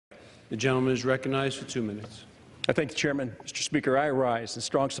The gentleman is recognized for 2 minutes. I thank the Chairman. Mr. Speaker, I rise in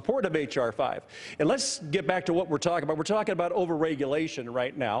strong support of H.R. 5. And let's get back to what we're talking about. We're talking about overregulation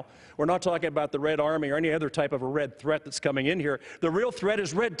right now. We're not talking about the Red Army or any other type of a red threat that's coming in here. The real threat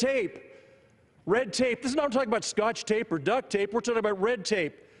is red tape. Red tape. This is not talking about Scotch tape or duct tape. We're talking about red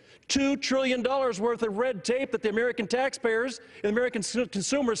tape. $2 trillion worth of red tape that the American taxpayers and American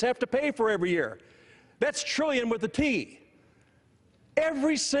consumers have to pay for every year. That's trillion with a T.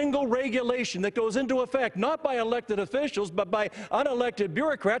 Every single regulation that goes into effect, not by elected officials, but by unelected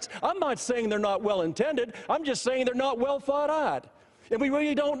bureaucrats, I'm not saying they're not well intended, I'm just saying they're not well thought out. And we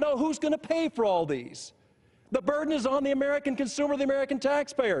really don't know who's going to pay for all these. The burden is on the American consumer, the American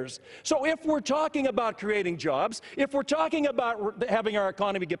taxpayers. So if we're talking about creating jobs, if we're talking about having our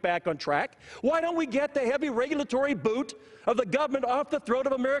economy get back on track, why don't we get the heavy regulatory boot of the government off the throat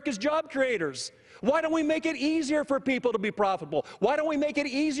of America's job creators? Why don't we make it easier for people to be profitable? Why don't we make it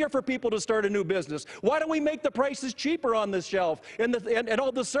easier for people to start a new business? Why don't we make the prices cheaper on this shelf and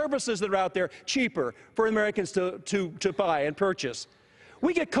all the services that are out there cheaper for Americans to buy and purchase?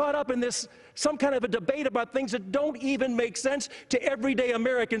 We get caught up in this, some kind of a debate about things that don't even make sense to everyday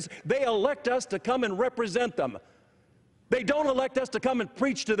Americans. They elect us to come and represent them. They don't elect us to come and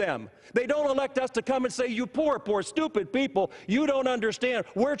preach to them. They don't elect us to come and say, you poor, stupid people, you don't understand.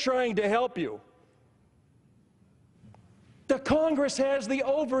 We're trying to help you. The Congress has the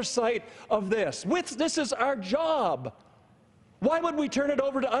oversight of this. This is our job. Why would we turn it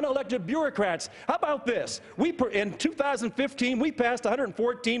over to unelected bureaucrats? How about this? In 2015, we passed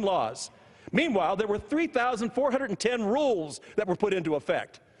 114 laws. Meanwhile, there were 3,410 rules that were put into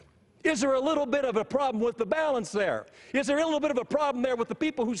effect. Is there a little bit of a problem with the balance there? Is there a little bit of a problem there with the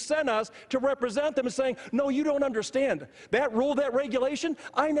people who sent us to represent them and saying, no, you don't understand. That rule, that regulation,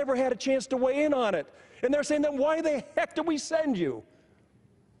 I never had a chance to weigh in on it. And they're saying, then why the heck do we send you?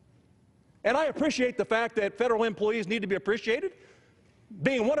 And I appreciate the fact that federal employees need to be appreciated.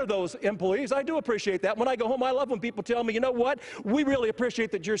 Being one of those employees, I do appreciate that. When I go home, I love when people tell me, you know what, we really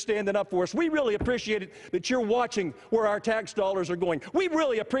appreciate that you're standing up for us. We really appreciate it that you're watching where our tax dollars are going. We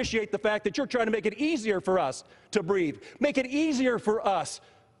really appreciate the fact that you're trying to make it easier for us to breathe, make it easier for us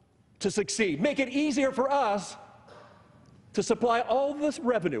to succeed, make it easier for us to supply all this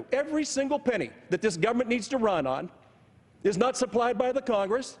revenue. Every single penny that this government needs to run on is not supplied by the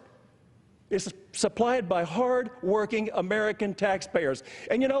Congress. It's supplied by hard-working American taxpayers.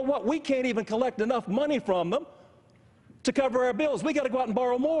 And you know what? We can't even collect enough money from them to cover our bills. We got to go out and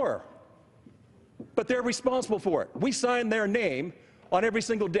borrow more. But they're responsible for it. We sign their name on every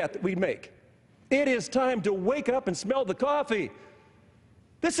single debt that we make. It is time to wake up and smell the coffee.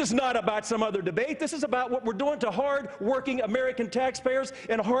 This is not about some other debate. This is about what we're doing to hard-working American taxpayers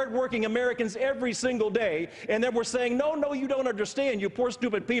and hard-working Americans every single day. And then we're saying, no, you don't understand, you poor,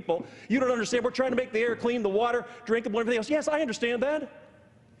 stupid people. You don't understand. We're trying to make the air clean, the water drinkable, and everything else. Yes, I understand that.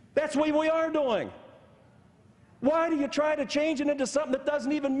 That's what we are doing. Why do you try to change it into something that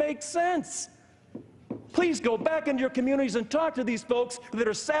doesn't even make sense? Please go back into your communities and talk to these folks that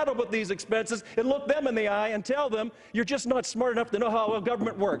are saddled with these expenses and look them in the eye and tell them you're just not smart enough to know how well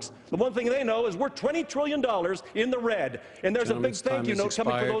government works. The one thing they know is we're $20 trillion in the red. And there's a big thank you note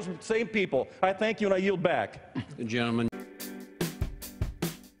coming from those same people. I thank you and I yield back. The gentleman